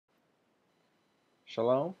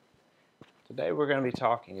Shalom. Today we're going to be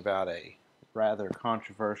talking about a rather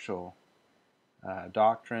controversial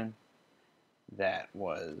doctrine that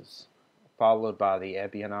was followed by the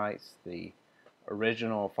Ebionites, the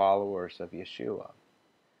original followers of Yeshua.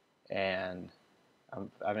 And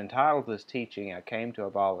I've entitled this teaching, I Came to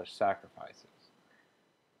Abolish Sacrifices.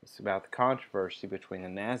 It's about the controversy between the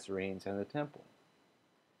Nazarenes and the temple.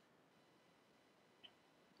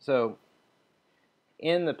 So,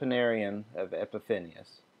 in the Panarion of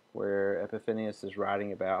Epiphanius, where Epiphanius is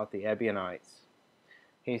writing about the Ebionites,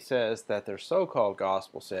 he says that their so-called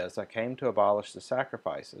gospel says, I came to abolish the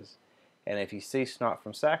sacrifices, and if you cease not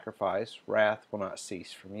from sacrifice, wrath will not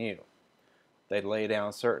cease from you. They lay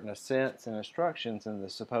down certain assents and instructions in the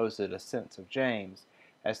supposed assents of James,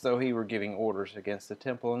 as though he were giving orders against the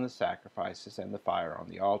temple and the sacrifices and the fire on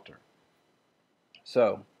the altar.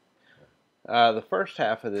 So, the first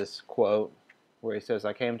half of this quote, where he says,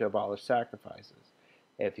 I came to abolish sacrifices.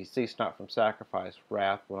 If you cease not from sacrifice,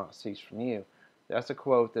 wrath will not cease from you. That's a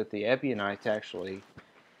quote that the Ebionites actually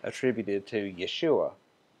attributed to Yeshua.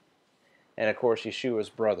 And of course, Yeshua's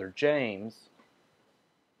brother James,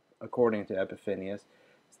 according to Epiphanius,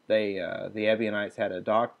 the Ebionites had a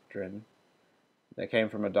doctrine that came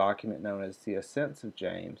from a document known as the Ascents of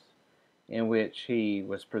James, in which he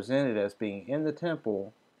was presented as being in the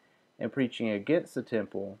temple and preaching against the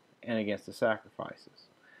temple and against the sacrifices.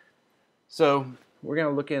 So we're going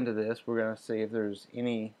to look into this. We're going to see if there's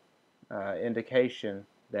any indication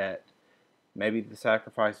that maybe the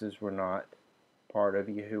sacrifices were not part of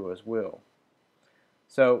Yeshua's will.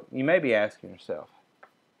 So you may be asking yourself,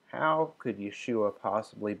 how could Yeshua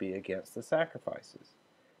possibly be against the sacrifices?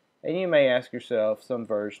 And you may ask yourself some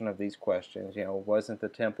version of these questions. Wasn't the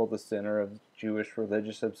temple the center of Jewish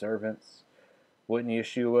religious observance? Wouldn't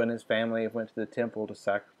Yeshua and his family have went to the temple to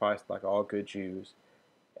sacrifice like all good Jews?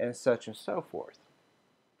 And such and so forth.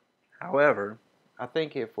 However, I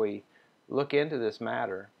think if we look into this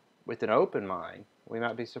matter with an open mind, we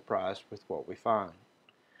might be surprised with what we find.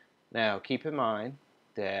 Now, keep in mind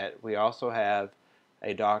that we also have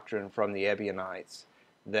a doctrine from the Ebionites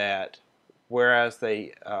that whereas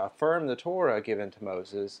they affirmed the Torah given to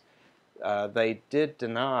Moses, they did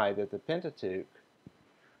deny that the Pentateuch,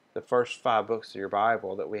 the first 5 books of your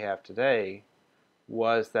Bible that we have today,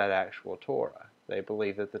 was that actual Torah. They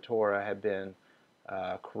believed that the Torah had been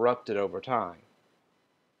corrupted over time.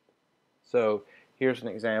 So here's an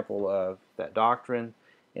example of that doctrine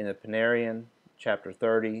in the Panarion, chapter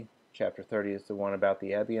 30. Chapter 30 is the one about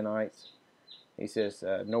the Ebionites. He says,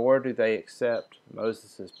 nor do they accept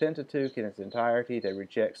Moses' Pentateuch in its entirety. They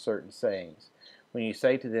reject certain sayings. When you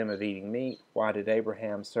say to them of eating meat, why did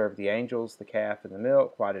Abraham serve the angels, the calf, and the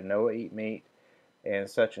milk? Why did Noah eat meat? And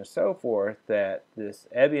such and so forth, that this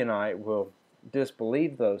Ebionite will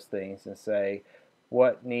disbelieve those things and say,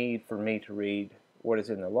 what need for me to read what is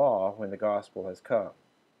in the law when the gospel has come?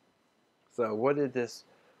 So what did this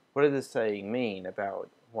saying mean about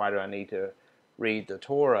why do I need to read the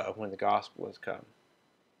Torah when the gospel has come?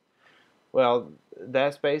 Well,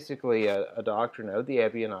 that's basically a doctrine of the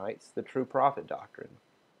Ebionites, the true prophet doctrine.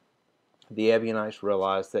 The Ebionites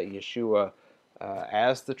realized that Yeshua,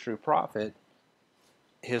 as the true prophet,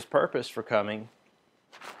 his purpose for coming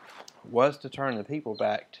was to turn the people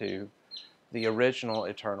back to the original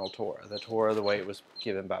eternal Torah, the Torah the way it was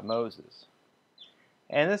given by Moses.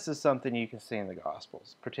 And this is something you can see in the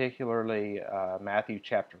Gospels, particularly Matthew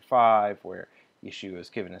chapter 5, where Yeshua is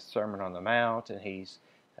giving his Sermon on the Mount, and he's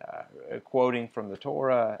quoting from the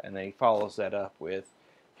Torah, and then he follows that up with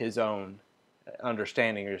his own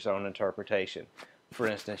understanding or his own interpretation. For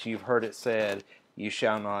instance, you've heard it said, you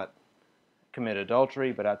shall not commit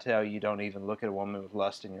adultery, but I tell you, don't even look at a woman with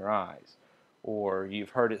lust in your eyes. Or you've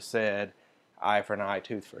heard it said, eye for an eye,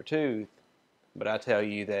 tooth for a tooth, but I tell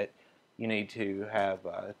you that you need to have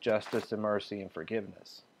justice and mercy and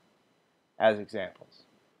forgiveness as examples.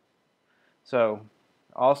 So,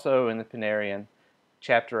 also in the Panarion,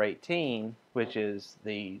 chapter 18, which is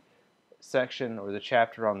the section or the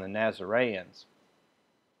chapter on the Nazareans.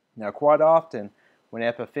 Now, quite often, when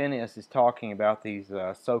Epiphanius is talking about these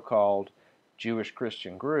so-called Jewish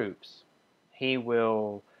Christian groups, he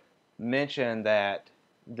will mention that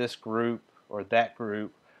this group or that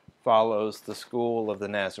group follows the school of the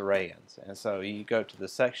Nazareans. And so you go to the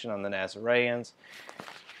section on the Nazareans,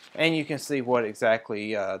 and you can see what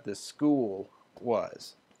exactly this school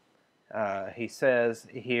was. He says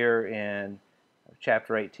here in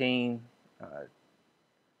chapter 18,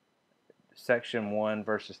 section 1,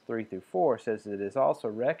 verses 3 through 4, says that it is also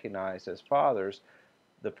recognized as fathers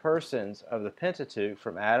the persons of the Pentateuch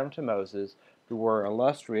from Adam to Moses, who were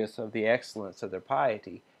illustrious of the excellence of their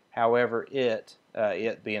piety, however it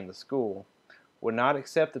being the school, would not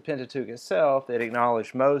accept the Pentateuch itself. It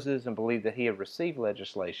acknowledged Moses and believed that he had received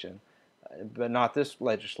legislation, but not this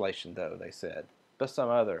legislation, though, they said, but some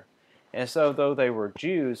other. And so, though they were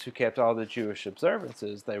Jews who kept all the Jewish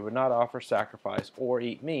observances, they would not offer sacrifice or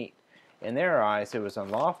eat meat. In their eyes, it was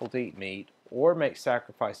unlawful to eat meat or make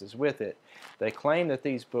sacrifices with it. They claim that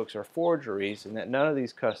these books are forgeries and that none of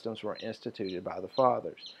these customs were instituted by the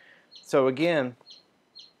fathers. So again,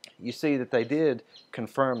 you see that they did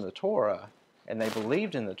confirm the Torah, and they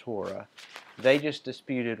believed in the Torah. They just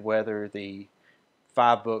disputed whether the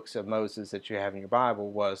 5 books of Moses that you have in your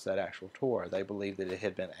Bible was that actual Torah. They believed that it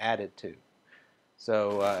had been added to.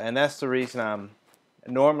 So, and that's the reason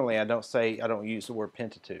normally I don't use the word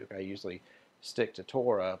Pentateuch. I usually stick to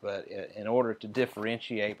Torah, but in order to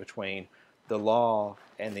differentiate between the law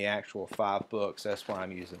and the actual 5 books, that's why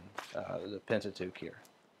I'm using the Pentateuch here.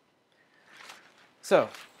 So,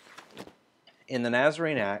 in the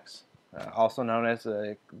Nazarene Acts, also known as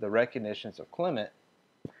the recognitions of Clement,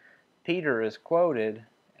 Peter is quoted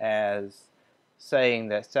as saying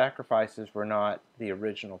that sacrifices were not the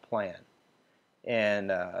original plan. In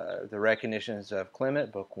the recognitions of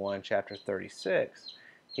Clement, Book 1, Chapter 36,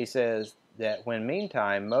 he says that when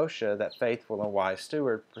meantime Moshe, that faithful and wise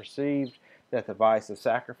steward, perceived that the vice of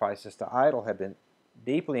sacrifices to idol had been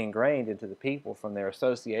deeply ingrained into the people from their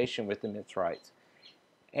association with the Mitzrites,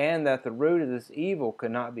 and that the root of this evil could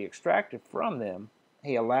not be extracted from them,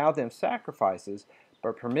 he allowed them sacrifices,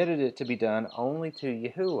 but permitted it to be done only to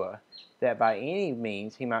Yeshua, that by any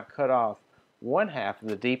means he might cut off one half of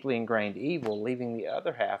the deeply ingrained evil, leaving the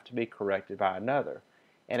other half to be corrected by another,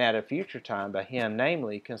 and at a future time by him,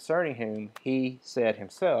 namely, concerning whom he said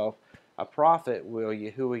himself, a prophet will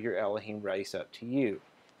Yeshua your Elohim raise up to you.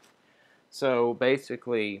 So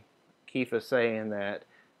basically, Keith is saying that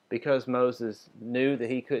because Moses knew that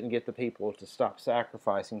he couldn't get the people to stop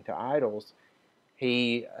sacrificing to idols,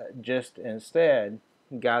 he just instead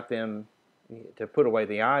got them to put away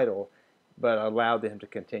the idol, but allowed them to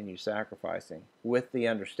continue sacrificing, with the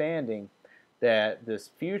understanding that this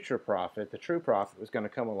future prophet, the true prophet, was going to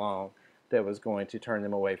come along that was going to turn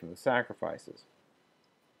them away from the sacrifices.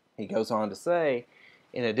 He goes on to say,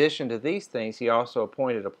 in addition to these things, he also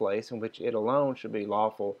appointed a place in which it alone should be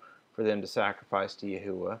lawful for them to sacrifice to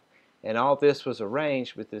Yahuwah, and all this was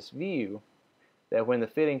arranged with this view, that when the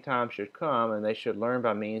fitting time should come, and they should learn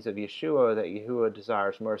by means of Yeshua that Yahuwah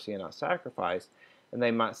desires mercy and not sacrifice, and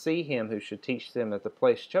they might see him who should teach them that the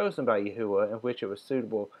place chosen by Yahuwah, in which it was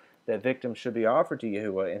suitable that victims should be offered to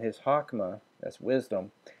Yahuwah in his Hakmah, that's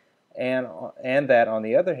wisdom, and that on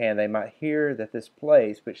the other hand they might hear that this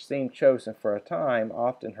place, which seemed chosen for a time,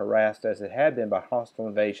 often harassed as it had been by hostile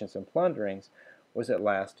invasions and plunderings, was at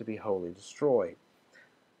last to be wholly destroyed.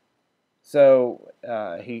 So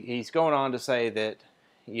he's going on to say that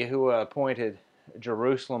Yahuwah appointed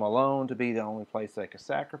Jerusalem alone to be the only place they could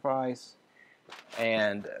sacrifice,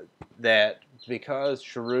 and that because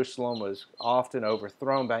Jerusalem was often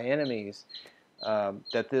overthrown by enemies,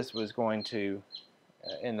 that this was going to,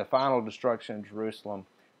 in the final destruction of Jerusalem,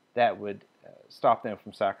 that would stop them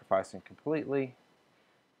from sacrificing completely.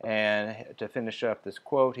 And to finish up this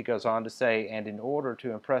quote, he goes on to say, and in order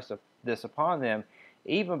to impress this upon them,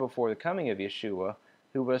 even before the coming of Yeshua,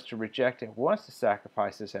 who was to reject at once the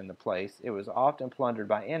sacrifices and the place, it was often plundered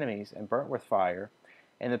by enemies and burnt with fire,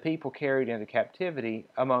 and the people carried into captivity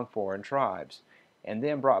among foreign tribes, and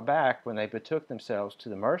then brought back when they betook themselves to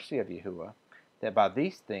the mercy of Yahuwah, that by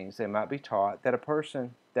these things they might be taught that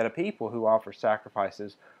a people who offer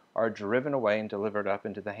sacrifices are driven away and delivered up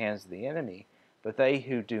into the hands of the enemy, but they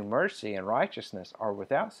who do mercy and righteousness are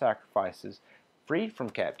without sacrifices, freed from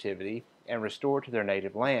captivity, and restored to their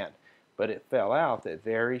native land. But it fell out that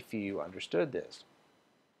very few understood this.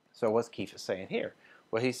 So what's Keith saying here?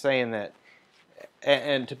 Well, he's saying that,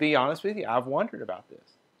 and to be honest with you, I've wondered about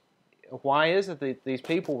this. Why is it that these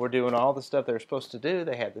people were doing all the stuff they were supposed to do?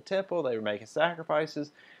 They had the temple, they were making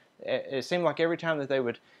sacrifices. It seemed like every time that they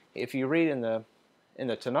would, if you read in the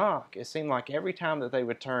Tanakh, it seemed like every time that they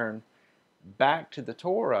would turn back to the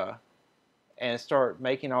Torah and start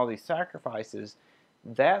making all these sacrifices,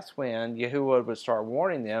 that's when Yahuwah would start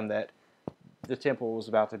warning them that the temple was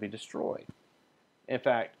about to be destroyed. In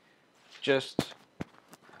fact,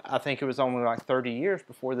 I think it was only like 30 years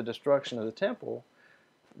before the destruction of the temple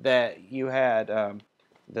that you had,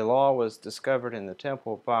 the law was discovered in the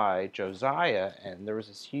temple by Josiah, and there was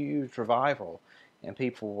this huge revival, and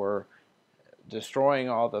people were destroying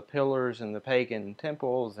all the pillars and the pagan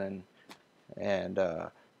temples, and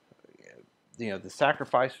the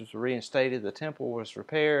sacrifices were reinstated, the temple was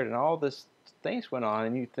repaired, and all this things went on,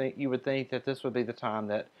 and you would think that this would be the time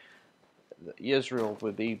that Israel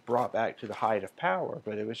would be brought back to the height of power,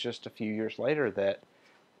 but it was just a few years later that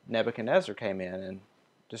Nebuchadnezzar came in and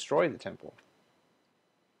destroyed the temple.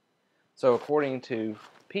 So according to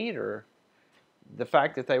Peter, the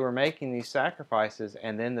fact that they were making these sacrifices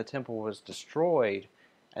and then the temple was destroyed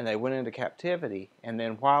and they went into captivity, and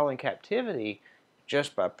then while in captivity,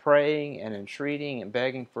 just by praying and entreating and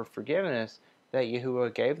begging for forgiveness, that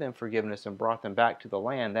Yahuwah gave them forgiveness and brought them back to the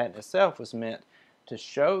land, that in itself was meant to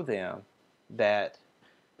show them that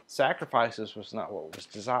sacrifices was not what was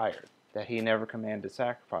desired, that he never commanded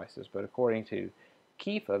sacrifices. But according to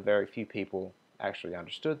Kepha, very few people actually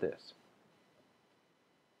understood this.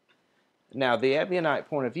 Now, the Ebionite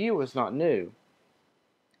point of view was not new.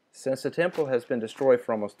 Since the temple has been destroyed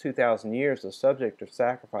for almost 2,000 years, the subject of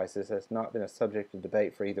sacrifices has not been a subject of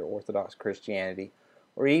debate for either Orthodox Christianity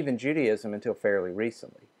or even Judaism until fairly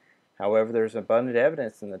recently. However, there is abundant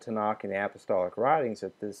evidence in the Tanakh and the Apostolic writings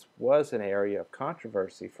that this was an area of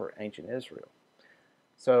controversy for ancient Israel.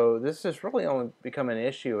 So this has really only become an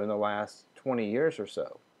issue in the last 20 years or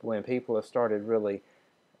so, when people have started really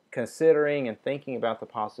considering and thinking about the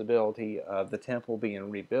possibility of the temple being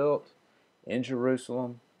rebuilt in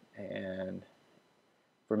Jerusalem. And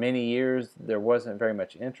for many years there wasn't very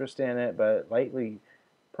much interest in it, but lately,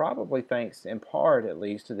 probably thanks in part at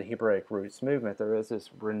least to the Hebraic roots movement, there is this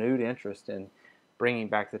renewed interest in bringing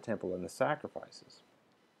back the temple and the sacrifices.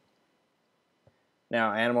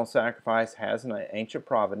 Now, animal sacrifice has an ancient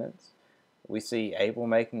provenance. We see Abel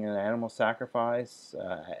making an animal sacrifice.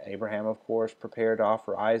 Abraham, of course, prepared to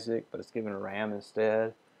offer Isaac, but is given a ram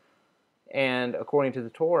instead. And according to the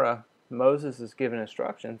Torah, Moses is given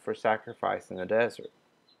instruction for sacrifice in the desert.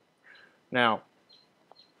 Now,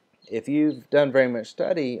 if you've done very much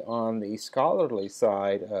study on the scholarly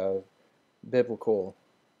side of biblical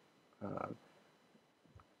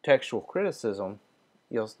textual criticism,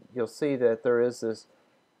 you'll see that there is this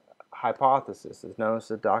hypothesis. It's known as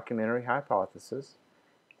the documentary hypothesis.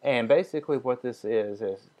 And basically what this is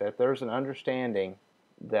that there's an understanding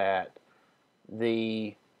that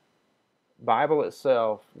the Bible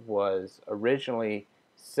itself was originally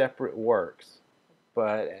separate works,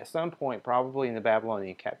 but at some point, probably in the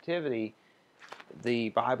Babylonian captivity, the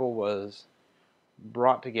Bible was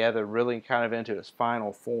brought together really kind of into its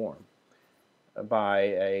final form by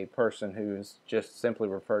a person who's just simply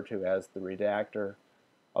referred to as the redactor,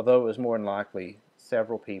 although it was more than likely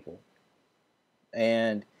several people.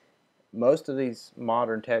 And most of these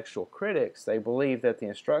modern textual critics, they believe that the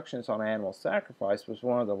instructions on animal sacrifice was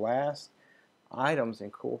one of the last items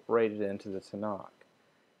incorporated into the Tanakh.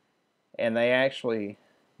 And they actually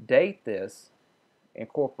date this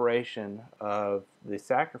incorporation of the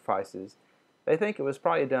sacrifices. They think it was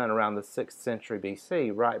probably done around the 6th century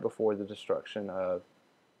BC, right before the destruction of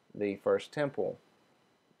the first temple.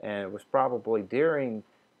 And it was probably during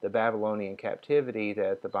the Babylonian captivity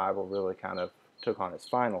that the Bible really kind of took on its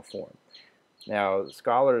final form. Now,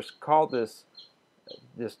 scholars call this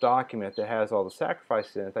document that has all the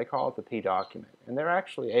sacrifices in it, they call it the P document. And they're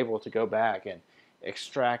actually able to go back and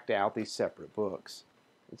extract out these separate books.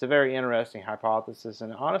 It's a very interesting hypothesis,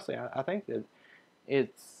 and honestly, I think that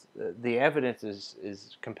the evidence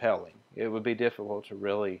is compelling. It would be difficult to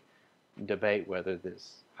really debate whether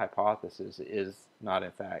this hypothesis is not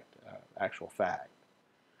in fact actual fact.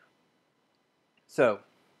 So,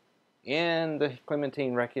 in the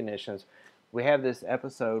Clementine recognitions, we have this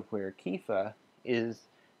episode where Kepha is,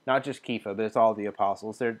 not just Kepha, but it's all the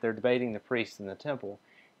apostles. They're debating the priests in the temple.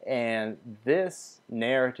 And this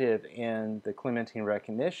narrative in the Clementine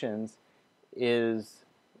recognitions is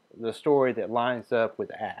the story that lines up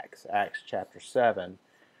with Acts chapter 7,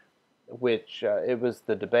 which it was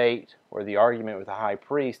the debate or the argument with the high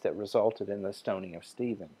priest that resulted in the stoning of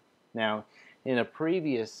Stephen. Now, in a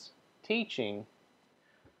previous teaching,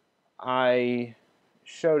 I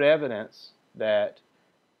showed evidence that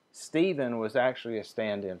Stephen was actually a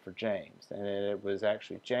stand-in for James, and it was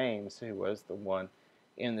actually James who was the one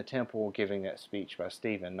in the temple giving that speech by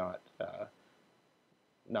Stephen, not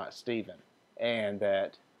Stephen. And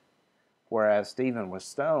that whereas Stephen was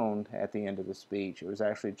stoned at the end of the speech, it was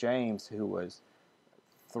actually James who was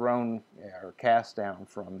thrown or cast down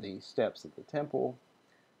from the steps of the temple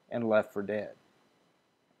and left for dead.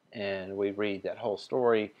 And we read that whole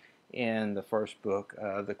story in the first book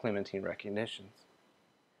of the Clementine Recognitions.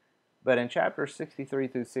 But in chapters 63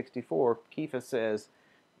 through 64, Kepha says,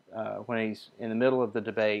 when he's in the middle of the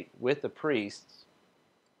debate with the priests,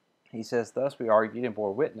 he says, "Thus we argued and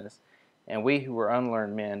bore witness, and we who were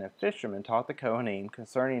unlearned men and fishermen taught the Kohanim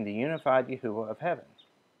concerning the unified Yahuwah of heaven.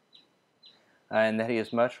 and that he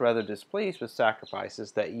is much rather displeased with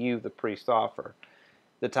sacrifices that you, the priests, offer,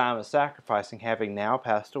 the time of sacrificing having now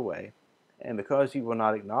passed away. And because you will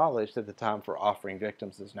not acknowledge that the time for offering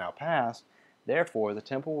victims is now past, therefore the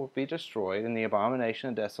temple will be destroyed, and the abomination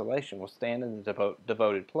of desolation will stand in the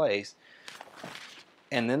devoted place,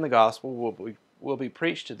 and then the gospel will be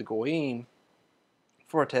preached to the Goyim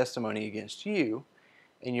for a testimony against you,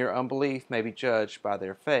 and your unbelief may be judged by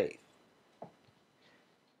their faith.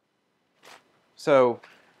 So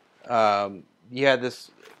you had this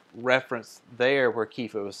reference there where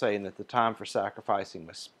Kepha was saying that the time for sacrificing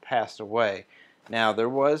was passed away. Now, there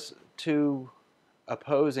was two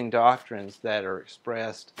opposing doctrines that are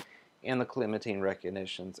expressed in the Clementine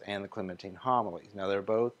recognitions and the Clementine homilies. Now, they're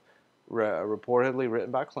both reportedly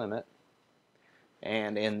written by Clement,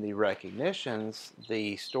 and in the recognitions,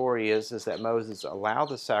 the story is that Moses allowed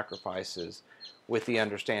the sacrifices with the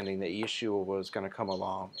understanding that Yeshua was going to come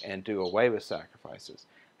along and do away with sacrifices.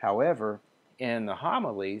 However, in the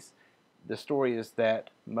homilies, the story is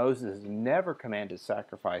that Moses never commanded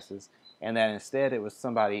sacrifices, and that instead it was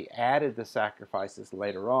somebody added the sacrifices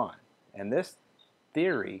later on. And this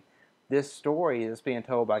theory, this story that's being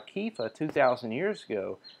told by Kepha 2,000 years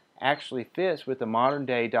ago, actually fits with the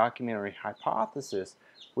modern-day documentary hypothesis,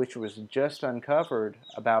 which was just uncovered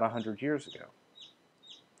about 100 years ago.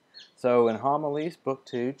 So in Homilies, Book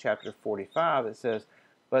 2, Chapter 45, it says,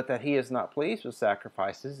 "But that he is not pleased with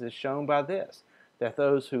sacrifices is shown by this, that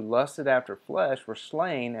those who lusted after flesh were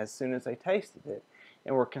slain as soon as they tasted it,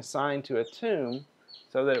 and were consigned to a tomb,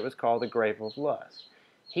 so that it was called the grave of lust.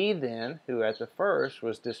 He then, who at the first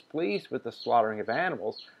was displeased with the slaughtering of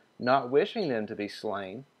animals, not wishing them to be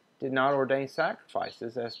slain, did not ordain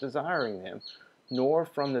sacrifices as desiring them, nor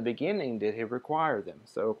from the beginning did he require them."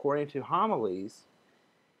 So according to Homilies,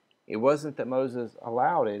 it wasn't that Moses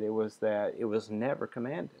allowed it, it was that it was never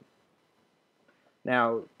commanded.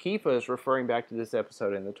 Now, Kepha is referring back to this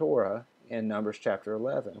episode in the Torah in Numbers chapter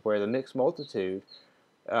 11, where the mixed multitude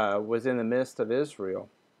was in the midst of Israel,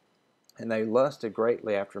 and they lusted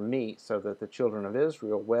greatly after meat, so that the children of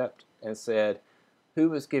Israel wept and said,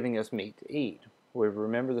 "Who is giving us meat to eat? We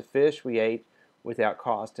remember the fish we ate without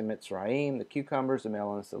cost in Mitzrayim, the cucumbers, the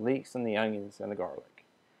melons, the leeks, and the onions, and the garlic.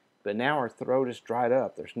 But now our throat is dried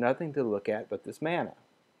up. There's nothing to look at but this manna."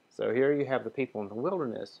 So here you have the people in the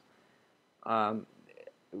wilderness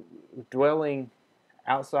dwelling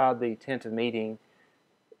outside the tent of meeting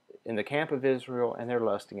in the camp of Israel, and they're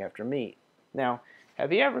lusting after meat. Now,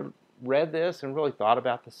 have you ever read this and really thought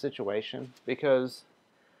about the situation? Because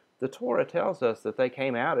the Torah tells us that they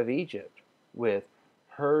came out of Egypt with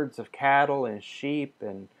herds of cattle and sheep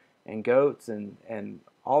and goats and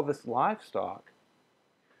all this livestock.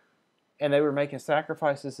 And they were making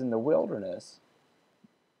sacrifices in the wilderness.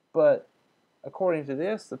 But according to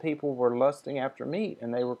this, the people were lusting after meat,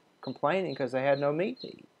 and they were complaining because they had no meat to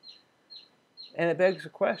eat. And it begs the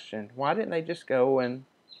question, why didn't they just go and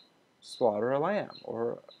slaughter a lamb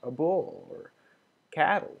or a bull or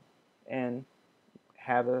cattle and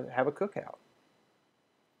have a cookout?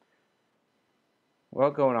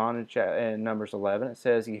 Well, going on in Numbers 11, it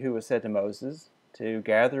says, "Yeshua said to Moses, to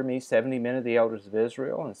gather me 70 men of the elders of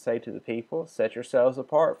Israel, and say to the people, set yourselves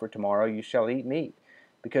apart, for tomorrow you shall eat meat,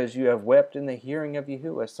 because you have wept in the hearing of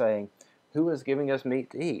Yeshua, saying, who is giving us meat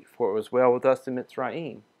to eat? For it was well with us in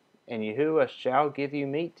Mitzrayim. And Yeshua shall give you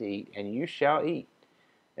meat to eat, and you shall eat,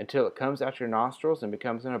 until it comes out your nostrils and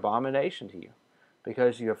becomes an abomination to you,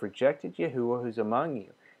 because you have rejected Yeshua who's among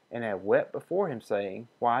you, and have wept before him, saying,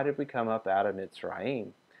 why did we come up out of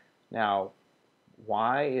Mitzrayim?" Now,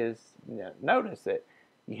 notice that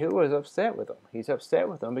Yeshua is upset with them. He's upset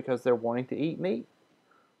with them because they're wanting to eat meat.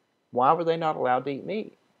 Why were they not allowed to eat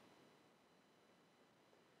meat?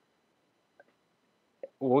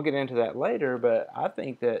 We'll get into that later, but I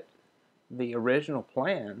think that the original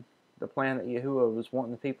plan, the plan that Yeshua was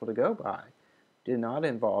wanting the people to go by, did not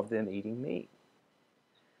involve them eating meat.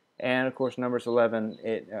 And of course, Numbers 11,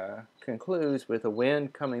 it concludes with a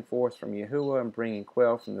wind coming forth from Yeshua and bringing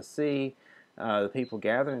quail from the sea. The people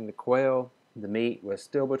gathering the quail, the meat was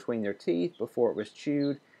still between their teeth before it was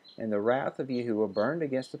chewed, and the wrath of Yeshua burned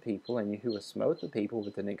against the people, and Yeshua smote the people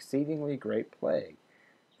with an exceedingly great plague.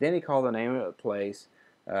 Then he called the name of the place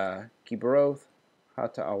Kibroth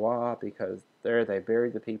Hata'awah, because there they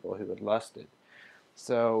buried the people who had lusted.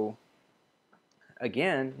 So,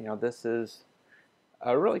 again, this is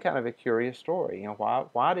a really kind of a curious story.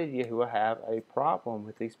 Why did Yeshua have a problem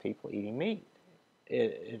with these people eating meat?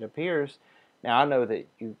 It appears. Now, I know that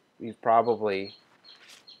you've probably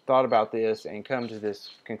thought about this and come to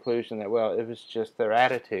this conclusion that, well, it was just their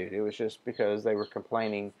attitude. It was just because they were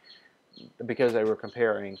complaining, because they were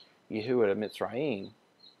comparing Yeshua to Mitzrayim.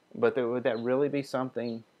 But would that really be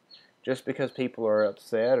something, just because people are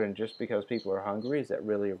upset and just because people are hungry, is that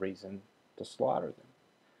really a reason to slaughter them?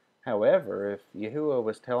 However, if Yeshua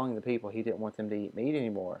was telling the people he didn't want them to eat meat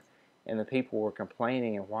anymore, and the people were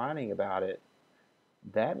complaining and whining about it,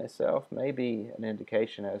 that in itself may be an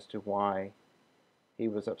indication as to why he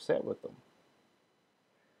was upset with them.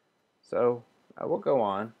 So we'll go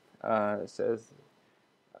on. It says,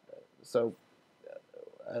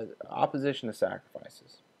 opposition to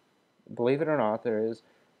sacrifices. Believe it or not, there is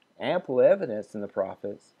ample evidence in the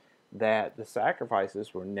prophets that the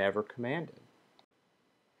sacrifices were never commanded.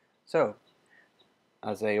 So,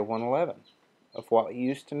 Isaiah 1:11, of what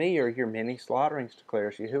use to me are your many slaughterings,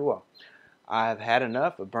 declares Yahuwah. I have had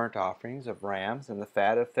enough of burnt offerings of rams and the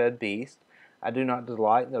fat of fed beasts. I do not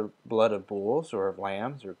delight in the blood of bulls or of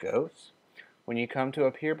lambs or goats. When you come to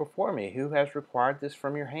appear before me, who has required this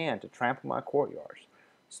from your hand to trample my courtyards?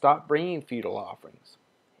 Stop bringing futile offerings.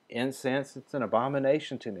 Incense, it's an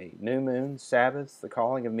abomination to me. New moons, Sabbaths, the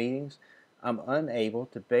calling of meetings. I'm unable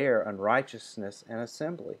to bear unrighteousness and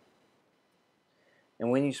assembly.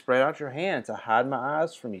 And when you spread out your hands, I hide my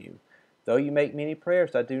eyes from you. Though you make many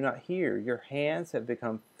prayers, I do not hear. Your hands have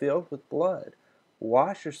become filled with blood.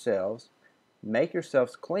 Wash yourselves, make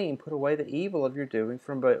yourselves clean, put away the evil of your doing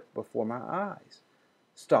from before my eyes.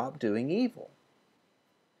 Stop doing evil.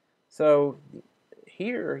 So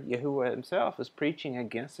here, Yahuwah himself is preaching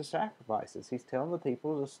against the sacrifices. He's telling the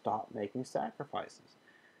people to stop making sacrifices.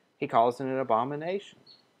 He calls it an abomination.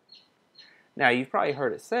 Now, you've probably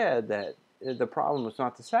heard it said that the problem was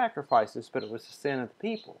not the sacrifices, but it was the sin of the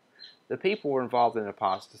people. The people were involved in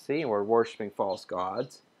apostasy and were worshiping false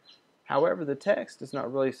gods. However, the text does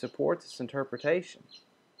not really support this interpretation.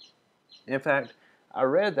 In fact, I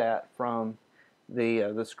read that from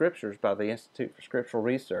the scriptures by the Institute for Scriptural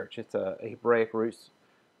Research. It's a Hebraic roots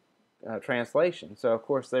translation. So, of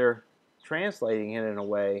course, they're translating it in a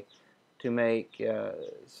way to make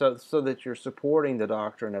so that you're supporting the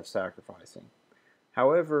doctrine of sacrificing.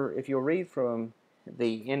 However, if you'll read from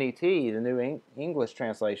the NET, the New English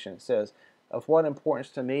translation, it says, of what importance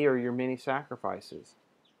to me are your many sacrifices?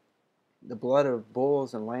 The blood of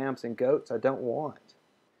bulls and lambs and goats I don't want.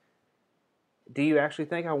 Do you actually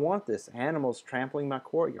think I want this? Animals trampling my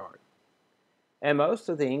courtyard. And most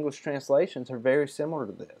of the English translations are very similar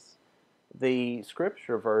to this. The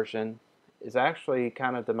scripture version is actually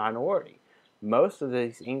kind of the minority. Most of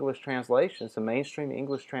these English translations, the mainstream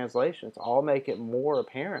English translations, all make it more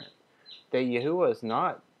apparent that Yahuwah is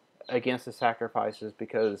not against the sacrifices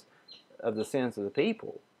because of the sins of the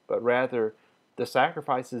people, but rather the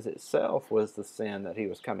sacrifices itself was the sin that he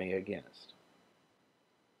was coming against.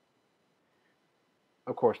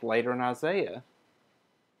 Of course, later in Isaiah,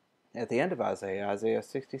 at the end of Isaiah, Isaiah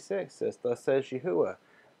 66 says, thus says Yahuwah,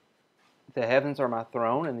 the heavens are my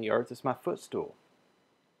throne and the earth is my footstool.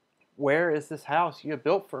 Where is this house you have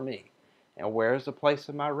built for me? And where is the place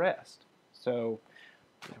of my rest? So,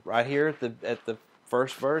 right here at the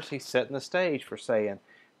first verse, he's setting the stage for saying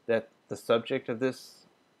that the subject of this,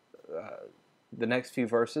 the next few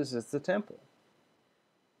verses, is the temple.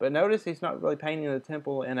 But notice he's not really painting the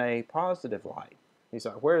temple in a positive light. He's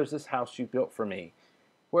like, where is this house you built for me?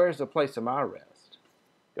 Where is the place of my rest?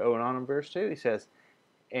 Going on in verse 2, he says,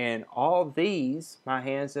 and all these my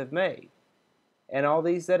hands have made, and all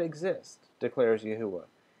these that exist, declares Yahuwah.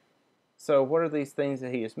 So what are these things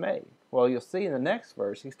that he has made? Well, you'll see in the next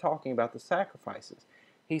verse, he's talking about the sacrifices.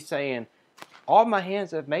 He's saying, all my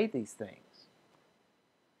hands have made these things.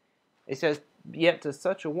 He says, yet to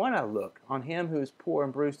such a one I look, on him who is poor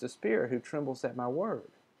and bruised of spirit, who trembles at my word.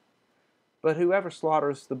 But whoever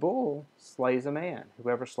slaughters the bull slays a man.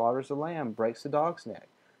 Whoever slaughters a lamb breaks a dog's neck.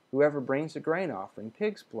 Whoever brings a grain offering,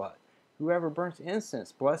 pig's blood. Whoever burns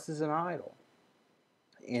incense blesses an idol.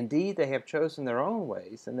 Indeed, they have chosen their own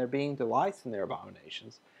ways, and their being delights in their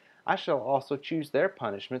abominations. I shall also choose their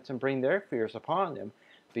punishments and bring their fears upon them,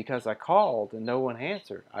 because I called, and no one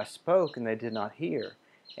answered. I spoke, and they did not hear.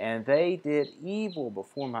 And they did evil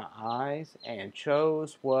before my eyes, and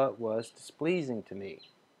chose what was displeasing to me.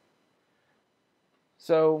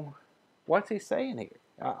 So, what's he saying here?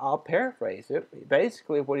 I'll paraphrase it.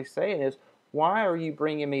 Basically, what he's saying is, why are you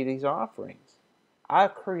bringing me these offerings?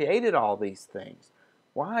 I've created all these things.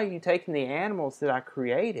 Why are you taking the animals that I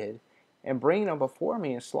created and bringing them before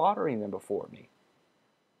me and slaughtering them before me?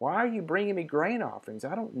 Why are you bringing me grain offerings?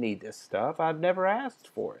 I don't need this stuff. I've never asked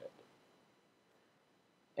for it.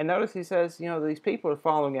 And notice he says, these people are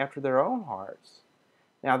following after their own hearts.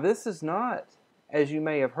 Now, this is not, as you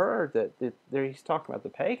may have heard, that he's talking about the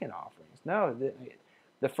pagan offerings. No,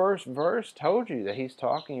 the first verse told you that he's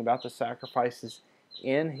talking about the sacrifices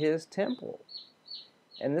in his temple.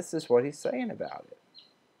 And this is what he's saying about it.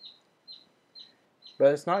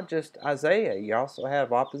 But it's not just Isaiah. You also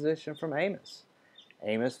have opposition from Amos.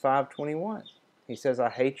 Amos 5:21. He says, I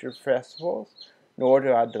hate your festivals, nor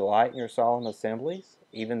do I delight in your solemn assemblies.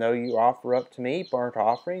 Even though you offer up to me burnt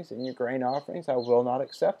offerings and your grain offerings, I will not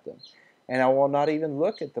accept them. And I will not even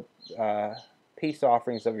look at the peace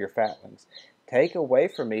offerings of your fatlings. Take away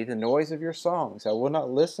from me the noise of your songs. I will not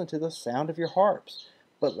listen to the sound of your harps.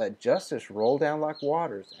 But let justice roll down like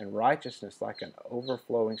waters, and righteousness like an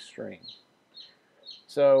overflowing stream.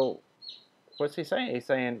 So, what's he saying? He's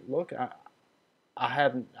saying, look,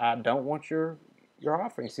 I don't want your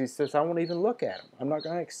offerings. He says, I won't even look at them. I'm not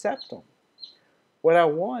going to accept them. What I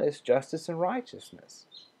want is justice and righteousness.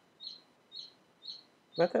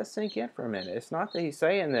 Let that sink in for a minute. It's not that he's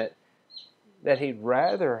saying that he'd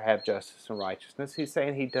rather have justice and righteousness. He's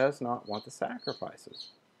saying he does not want the sacrifices.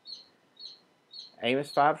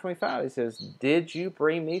 Amos 5:25, he says, Did you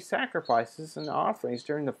bring me sacrifices and offerings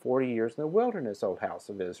during the 40 years in the wilderness, O house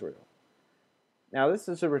of Israel? Now, this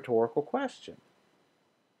is a rhetorical question.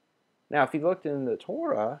 Now, if you looked in the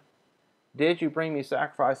Torah, did you bring me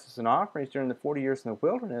sacrifices and offerings during the 40 years in the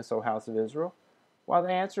wilderness, O house of Israel? Well,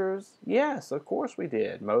 the answer is yes, of course we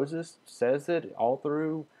did. Moses says it all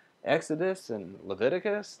through Exodus and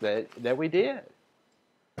Leviticus that we did.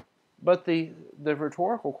 But the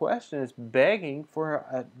rhetorical question is begging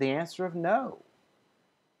for the answer of no.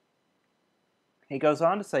 He goes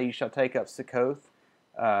on to say, You shall take up Succoth,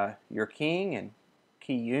 your king, and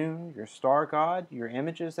Kiyun, your star god, your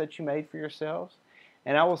images that you made for yourselves,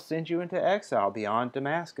 and I will send you into exile beyond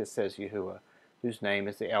Damascus, says Yahuwah, whose name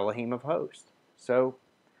is the Elohim of hosts. So,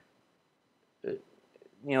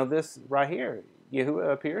 this right here,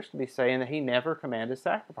 Yahuwah appears to be saying that he never commanded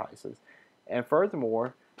sacrifices. And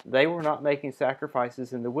furthermore, they were not making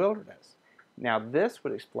sacrifices in the wilderness. Now, this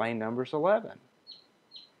would explain Numbers 11.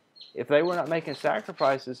 If they were not making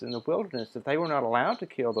sacrifices in the wilderness, if they were not allowed to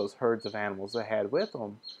kill those herds of animals they had with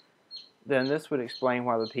them, then this would explain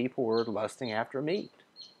why the people were lusting after meat.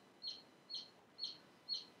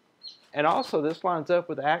 And also, this lines up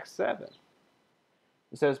with Acts 7.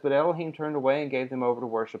 It says, But Elohim turned away and gave them over to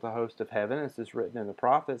worship the host of heaven, as is written in the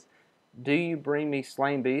prophets. Do you bring me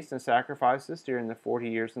slain beasts and sacrifices during the 40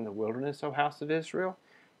 years in the wilderness, O house of Israel?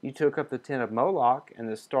 You took up the tent of Moloch and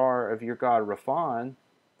the star of your god Raphan,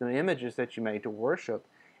 the images that you made to worship,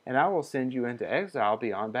 and I will send you into exile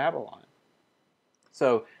beyond Babylon.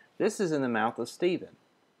 So this is in the mouth of Stephen.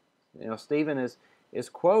 Stephen is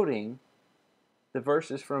quoting the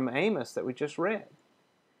verses from Amos that we just read.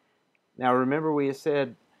 Now remember, we had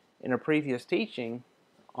said in a previous teaching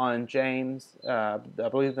on James, I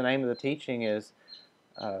believe the name of the teaching is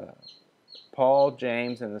Paul,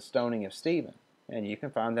 James, and the Stoning of Stephen. And you can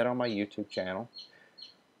find that on my YouTube channel.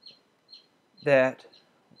 That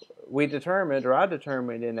I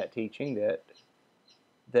determined in that teaching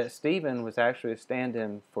that Stephen was actually a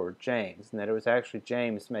stand-in for James, and that it was actually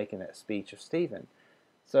James making that speech of Stephen.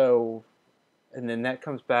 So, and then that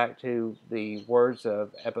comes back to the words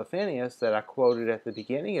of Epiphanius that I quoted at the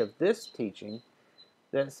beginning of this teaching,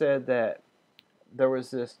 that said that there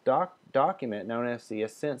was this document known as the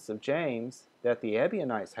Ascents of James that the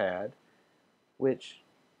Ebionites had, which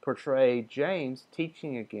portrayed James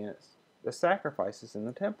teaching against the sacrifices in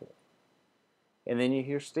the temple. And then you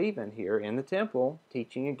hear Stephen here in the temple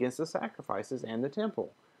teaching against the sacrifices and the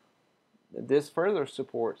temple. This further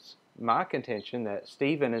supports my contention that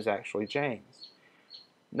Stephen is actually James.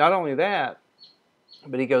 Not only that,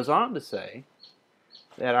 but he goes on to say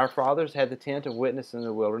that our fathers had the tent of witness in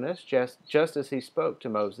the wilderness, just as he spoke to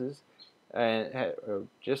Moses, directed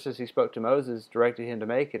him to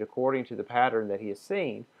make it according to the pattern that he has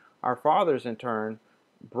seen. Our fathers, in turn,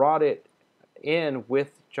 brought it in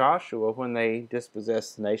with Joshua when they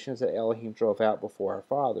dispossessed the nations that Elohim drove out before our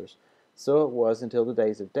fathers. So it was until the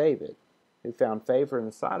days of David, who found favor in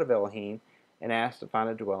the sight of Elohim and asked to find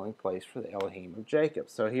a dwelling place for the Elohim of Jacob.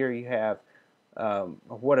 So here you have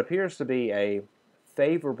what appears to be a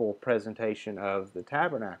favorable presentation of the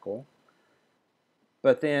tabernacle,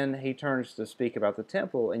 but then he turns to speak about the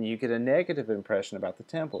temple, and you get a negative impression about the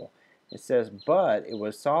temple. It says, But it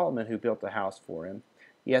was Solomon who built the house for him,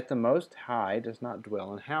 yet the Most High does not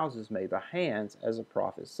dwell in houses made by hands, as the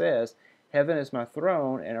prophet says, Heaven is my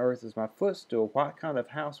throne, and earth is my footstool. What kind of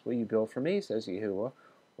house will you build for me, says Yahuwah?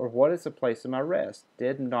 Or what is the place of my rest?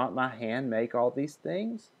 Did not my hand make all these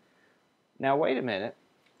things? Now wait a minute.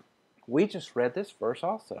 We just read this verse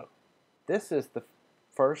also. This is the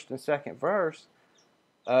first and second verse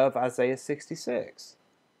of Isaiah 66.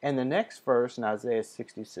 And the next verse in Isaiah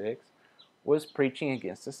 66 was preaching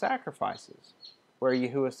against the sacrifices. where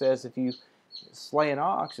Yeshua says if you slay an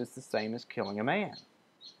ox, it's the same as killing a man.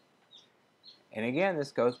 And again,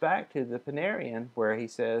 this goes back to the Pharisaian, where he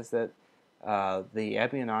says that the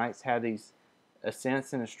Ebionites had these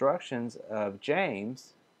sense and instructions of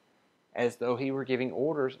James as though he were giving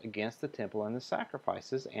orders against the temple and the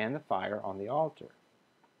sacrifices and the fire on the altar.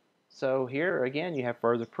 So here again you have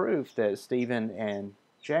further proof that Stephen and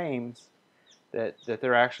James, that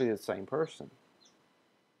they're actually the same person.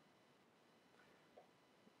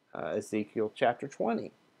 Ezekiel chapter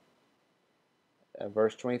 20.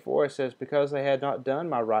 Verse 24, it says, because they had not done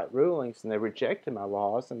my right rulings, and they rejected my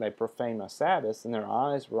laws, and they profaned my Sabbaths, and their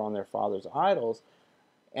eyes were on their fathers' idols,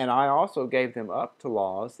 and I also gave them up to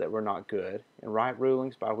laws that were not good, and right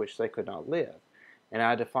rulings by which they could not live. And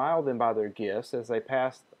I defiled them by their gifts, as they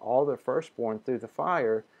passed all their firstborn through the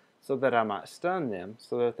fire, so that I might stun them,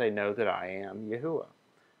 so that they know that I am Yeshua.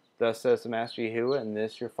 Thus says the Master Yeshua, and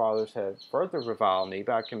this your fathers have further reviled me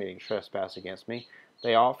by committing trespass against me.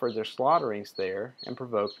 They offered their slaughterings there, and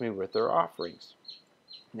provoked me with their offerings.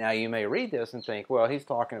 Now you may read this and think, well, he's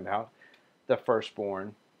talking about the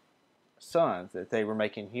firstborn sons, that they were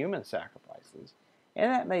making human sacrifices.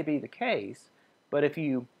 And that may be the case, but if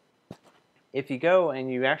you go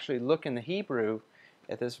and you actually look in the Hebrew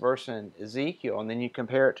at this verse in Ezekiel, and then you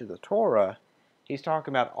compare it to the Torah, he's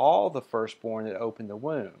talking about all the firstborn that opened the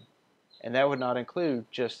womb. And that would not include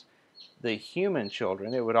just the human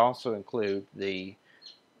children. It would also include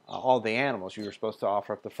all the animals. You were supposed to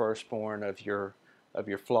offer up the firstborn of your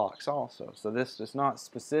flocks also. So this is not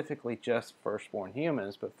specifically just firstborn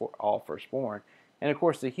humans, but for all firstborn. And of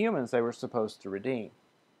course the humans they were supposed to redeem.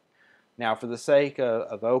 Now for the sake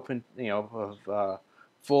of open,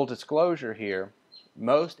 full disclosure here,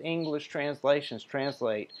 most English translations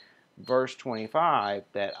translate verse 25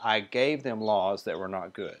 that I gave them laws that were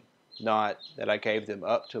not good, not that I gave them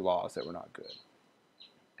up to laws that were not good.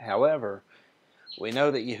 However, we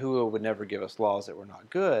know that Yahuwah would never give us laws that were not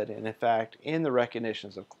good, and in fact, in the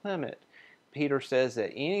recognitions of Clement, Peter says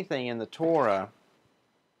that anything in the Torah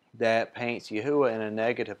that paints Yahuwah in a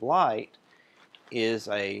negative light is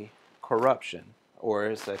a corruption, or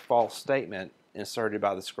is a false statement inserted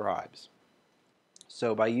by the scribes.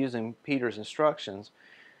 So by using Peter's instructions,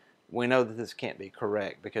 we know that this can't be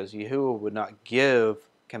correct, because Yahuwah would not give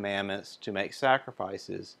commandments to make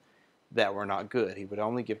sacrifices that were not good. He would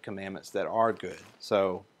only give commandments that are good.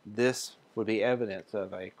 So this would be evidence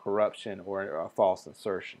of a corruption or a false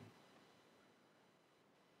assertion.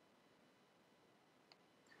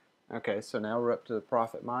 Okay, so now we're up to the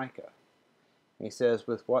prophet Micah. He says,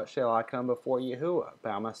 with what shall I come before Yahuwah?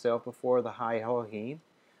 Bow myself before the high Elohim?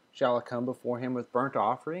 Shall I come before him with burnt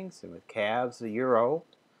offerings and with calves a year old?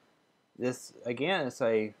 This, again, is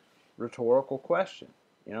a rhetorical question.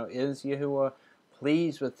 Is Yahuwah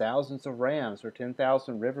pleased with thousands of rams or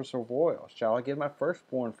 10,000 rivers of oil? Shall I give my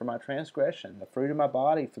firstborn for my transgression, the fruit of my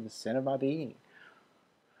body for the sin of my being?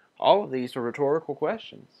 All of these are rhetorical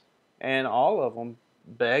questions, and all of them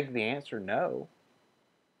beg the answer no.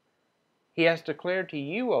 He has declared to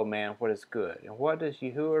you, O man, what is good, and what does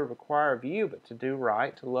Yahuwah require of you but to do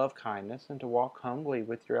right, to love kindness, and to walk humbly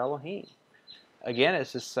with your Elohim? Again,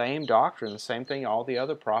 it's the same doctrine, the same thing all the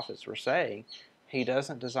other prophets were saying. He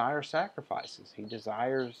doesn't desire sacrifices. He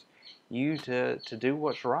desires you to do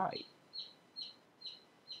what's right.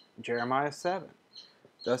 Jeremiah 7.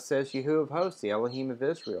 Thus says Yahuwah of hosts, the Elohim of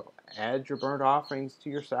Israel, add your burnt offerings to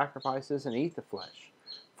your sacrifices and eat the flesh.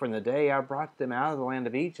 For in the day I brought them out of the land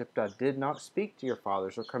of Egypt, I did not speak to your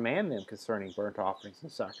fathers or command them concerning burnt offerings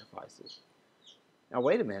and sacrifices. Now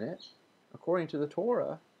wait a minute. According to the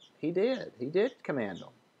Torah, he did. He did command them.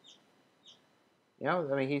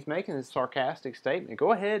 He's making this sarcastic statement.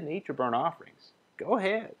 Go ahead and eat your burnt offerings. Go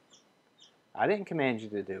ahead. I didn't command you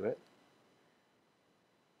to do it.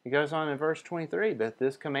 He goes on in verse 23, but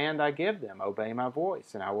this command I give them, obey my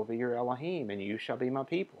voice, and I will be your Elohim, and you shall be my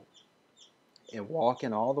people. And walk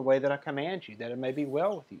in all the way that I command you, that it may be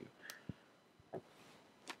well with you.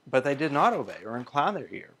 But they did not obey or incline their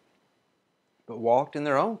ear, but walked in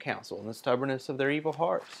their own counsel in the stubbornness of their evil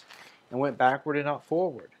hearts, and went backward and not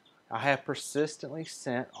forward. I have persistently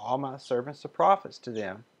sent all my servants the prophets to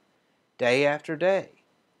them, day after day,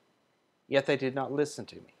 yet they did not listen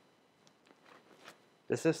to me.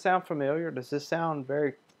 Does this sound familiar? Does this sound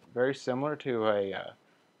very, very similar to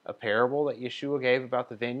a parable that Yeshua gave about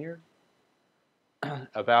the vineyard?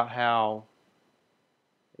 About how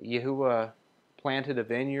Yahuwah planted a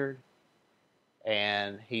vineyard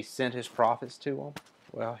and he sent his prophets to them?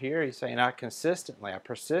 Well, here he's saying, I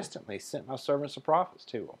persistently sent my servants the prophets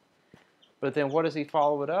to them. But then what does he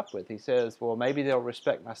follow it up with? He says, well, maybe they'll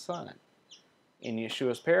respect my son. In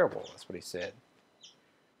Yeshua's parable, that's what he said.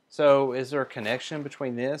 So is there a connection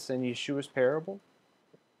between this and Yeshua's parable?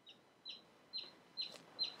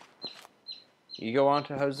 You go on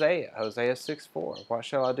to Hosea 6:4. What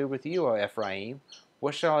shall I do with you, O Ephraim?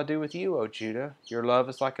 What shall I do with you, O Judah? Your love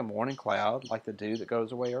is like a morning cloud, like the dew that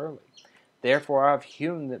goes away early. Therefore I have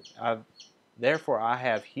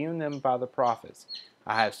hewn them by the prophets.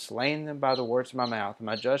 I have slain them by the words of my mouth, and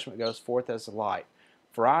my judgment goes forth as the light.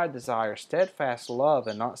 For I desire steadfast love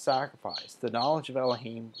and not sacrifice, the knowledge of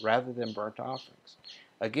Elohim rather than burnt offerings.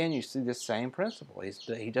 Again, you see this same principle.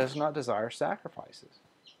 He does not desire sacrifices.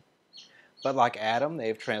 But like Adam, they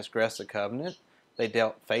have transgressed the covenant. They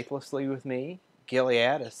dealt faithlessly with me.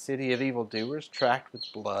 Gilead, a city of evildoers, tracked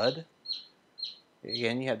with blood.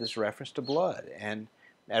 Again, you have this reference to blood. And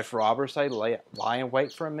as robbers, they lie in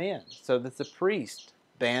wait for men, so that the priests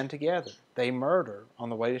band together. They murder on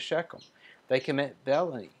the way to Shechem. They commit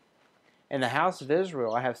felony. In the house of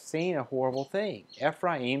Israel, I have seen a horrible thing.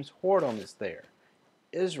 Ephraim's whoredom is there.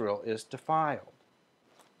 Israel is defiled.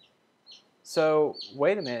 So,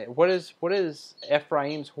 wait a minute. What is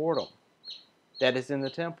Ephraim's whoredom that is in the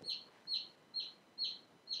temple?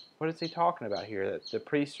 What is he talking about here? That the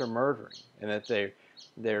priests are murdering and that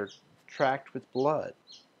they're tracked with blood.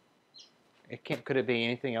 Could it be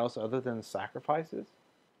anything else other than the sacrifices?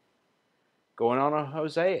 Going on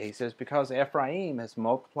Hosea, he says, because Ephraim has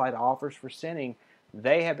multiplied offers for sinning,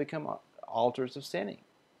 they have become altars of sinning.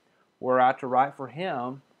 Were I to write for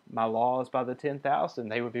him my laws by the 10,000,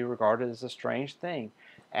 they would be regarded as a strange thing.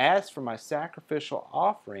 As for my sacrificial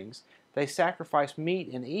offerings, they sacrifice meat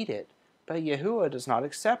and eat it, but Yahuwah does not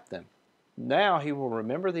accept them. Now he will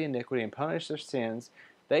remember the iniquity and punish their sins.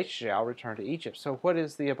 They shall return to Egypt. So what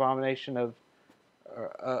is the abomination of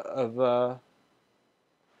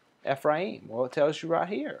Ephraim? Well, it tells you right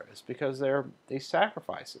here. It's because they're these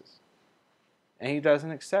sacrifices, and he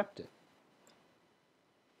doesn't accept it.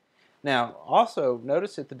 Now, also,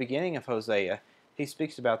 notice at the beginning of Hosea, he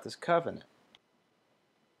speaks about this covenant.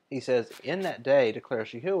 He says, in that day, declares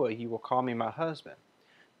Yahuwah, you will call me my husband.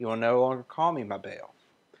 You will no longer call me my Baal.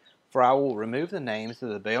 For I will remove the names of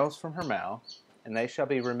the Baals from her mouth, and they shall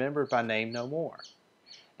be remembered by name no more.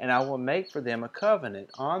 And I will make for them a covenant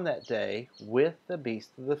on that day with the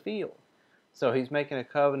beasts of the field. So he's making a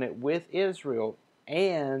covenant with Israel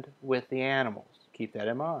and with the animals. Keep that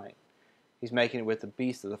in mind. He's making it with the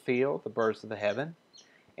beasts of the field, the birds of the heaven,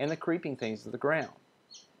 and the creeping things of the ground.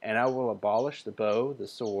 And I will abolish the bow, the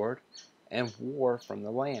sword, and war from the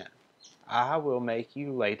land. I will make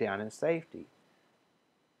you lay down in safety.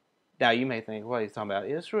 Now you may think, well, he's talking about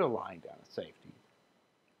Israel lying down in safety.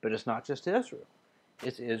 But it's not just Israel.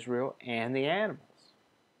 It's Israel and the animals.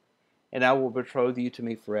 And I will betroth you to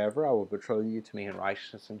me forever. I will betroth you to me in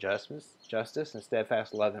righteousness and justice and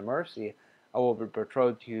steadfast love and mercy. I will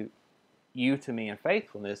betroth you to me in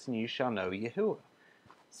faithfulness, and you shall know Yahuwah.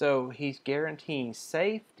 So he's guaranteeing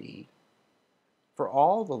safety for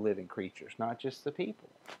all the living creatures, not just the people.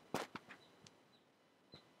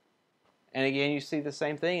 And again, you see the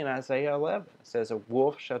same thing in Isaiah 11. It says, a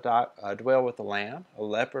wolf shall dwell with the lamb, a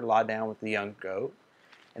leopard lie down with the young goat,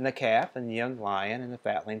 and the calf and the young lion and the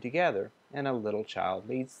fatling together, and a little child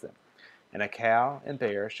leads them. And a cow and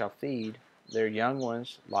bear shall feed, their young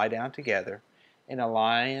ones lie down together, and a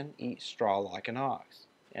lion eat straw like an ox.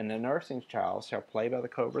 And the nursing child shall play by the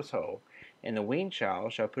cobra's hole, and the weaned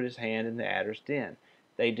child shall put his hand in the adder's den.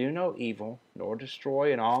 They do no evil, nor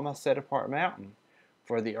destroy in all my set-apart mountain.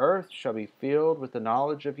 For the earth shall be filled with the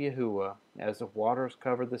knowledge of Yahuwah, as the waters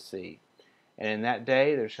cover the sea. And in that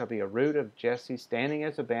day there shall be a root of Jesse standing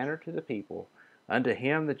as a banner to the people. Unto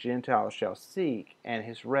him the Gentiles shall seek, and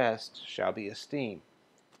his rest shall be esteemed.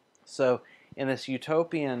 So, in this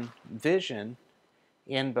utopian vision,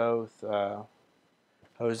 in both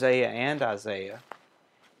Hosea and Isaiah,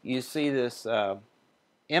 you see this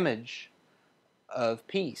image of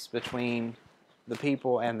peace between the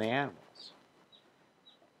people and the animals.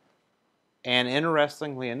 And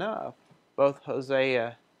interestingly enough, both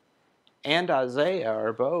Hosea and Isaiah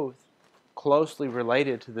are both closely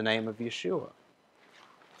related to the name of Yeshua.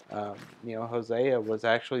 Hosea was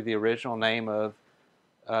actually the original name of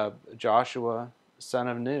Joshua, son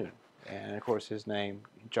of Nun. And of course his name,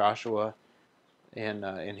 Joshua,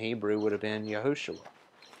 in Hebrew would have been Yahushua.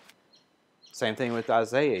 Same thing with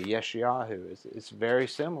Isaiah, Yeshayahu. It's very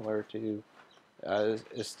similar to,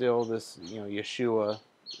 is still this, Yeshua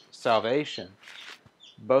salvation.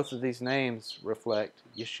 Both of these names reflect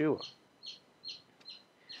Yeshua.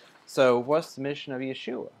 So what's the mission of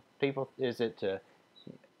Yeshua? Is it to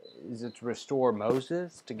restore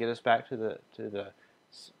Moses, to get us back to the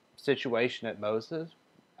situation at Moses?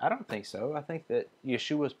 I don't think so. I think that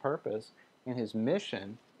Yeshua's purpose and his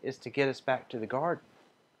mission is to get us back to the garden.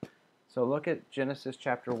 So look at Genesis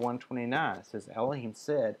chapter 129. It says, Elohim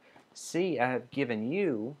said, See, I have given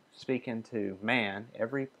you, speaking to man,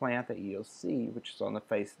 every plant that yields seed, which is on the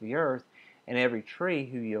face of the earth, and every tree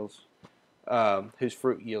whose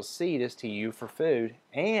fruit yields seed is to you for food,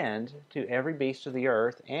 and to every beast of the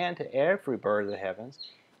earth, and to every bird of the heavens,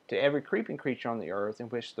 to every creeping creature on the earth in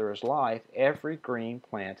which there is life, every green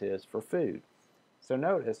plant is for food. So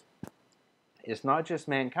notice, it's not just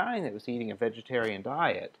mankind that was eating a vegetarian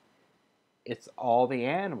diet, it's all the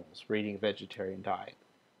animals eating a vegetarian diet.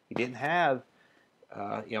 He didn't have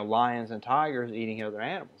lions and tigers eating other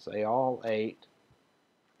animals. They all ate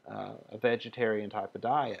a vegetarian type of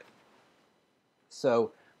diet.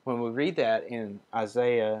 So when we read that in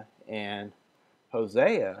Isaiah and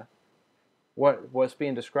Hosea, what's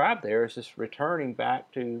being described there is just returning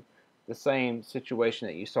back to the same situation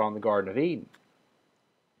that you saw in the Garden of Eden.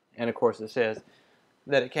 And of course it says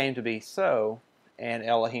that it came to be so, and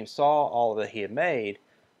Elohim saw all that he had made,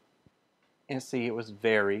 and see, it was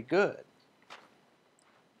very good.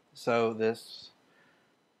 So this,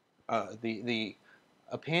 the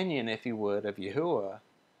opinion, if you would, of Yahuwah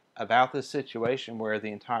about this situation where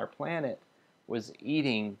the entire planet was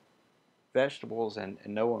eating vegetables and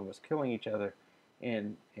no one was killing each other,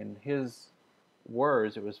 in his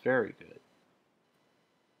words, it was very good.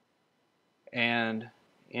 And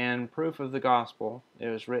in Proof of the Gospel, it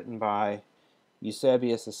was written by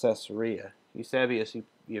Eusebius of Caesarea. Eusebius,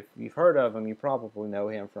 if you've heard of him, you probably know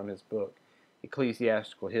him from his book,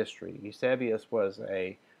 Ecclesiastical History. Eusebius was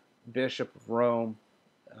a bishop of Rome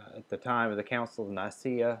at the time of the Council of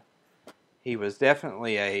Nicaea. He was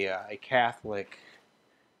definitely a Catholic,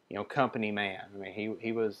 company man. I mean,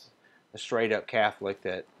 he was a straight-up Catholic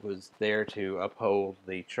that was there to uphold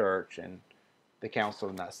the church and the Council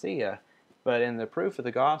of Nicaea. But in the Proof of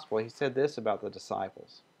the Gospel, he said this about the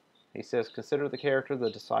disciples. He says, Consider the character of the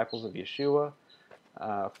disciples of Yeshua.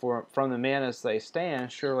 From the men as they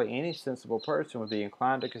stand, surely any sensible person would be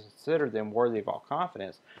inclined to consider them worthy of all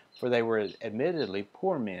confidence, for they were admittedly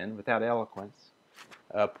poor men without eloquence.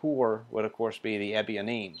 Poor would, of course, be the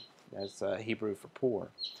Ebionim, that's Hebrew for poor.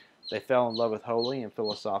 They fell in love with holy and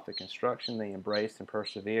philosophic instruction. They embraced and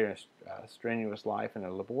persevered in a strenuous life and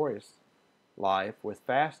a laborious life with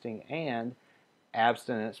fasting and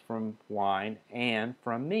abstinence from wine and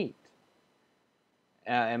from meat.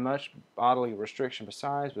 And much bodily restriction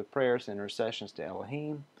besides, with prayers and intercessions to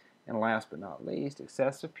Elohim, and last but not least,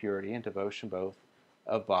 excessive purity and devotion both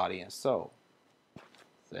of body and soul.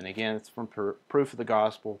 And again, it's from Proof of the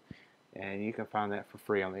Gospel, and you can find that for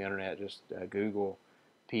free on the internet. Just Google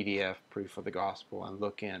PDF Proof of the Gospel and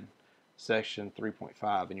look in section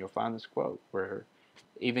 3.5, and you'll find this quote where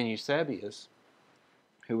even Eusebius,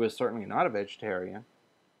 who was certainly not a vegetarian,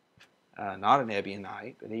 not an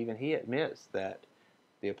Ebionite, but even he admits that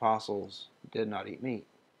the apostles did not eat meat.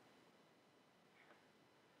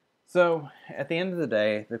 So, at the end of the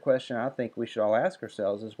day, the question I think we should all ask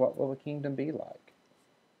ourselves is, what will the kingdom be like?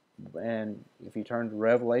 And if you turn to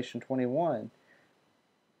Revelation 21,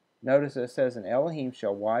 notice it says, And Elohim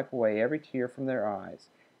shall wipe away every tear from their eyes,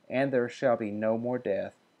 and there shall be no more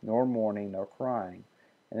death, nor mourning, nor crying,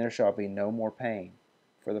 and there shall be no more pain,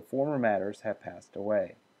 for the former matters have passed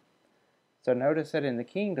away. So notice that in the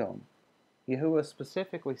kingdom, Yahuwah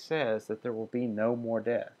specifically says that there will be no more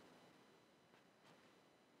death.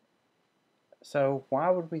 So why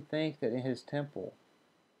would we think that in his temple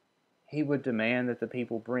he would demand that the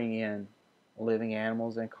people bring in living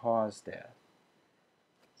animals and cause death?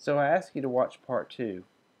 So I ask you to watch part 2.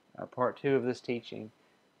 Part 2 of this teaching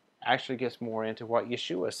actually gets more into what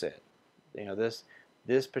Yeshua said.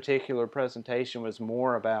 This particular presentation was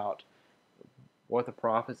more about what the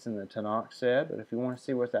prophets in the Tanakh said, but if you want to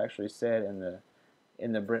see what's actually said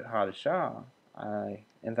in the Brit Hadashah, I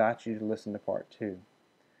invite you to listen to part 2.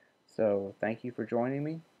 So thank you for joining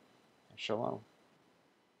me, and shalom.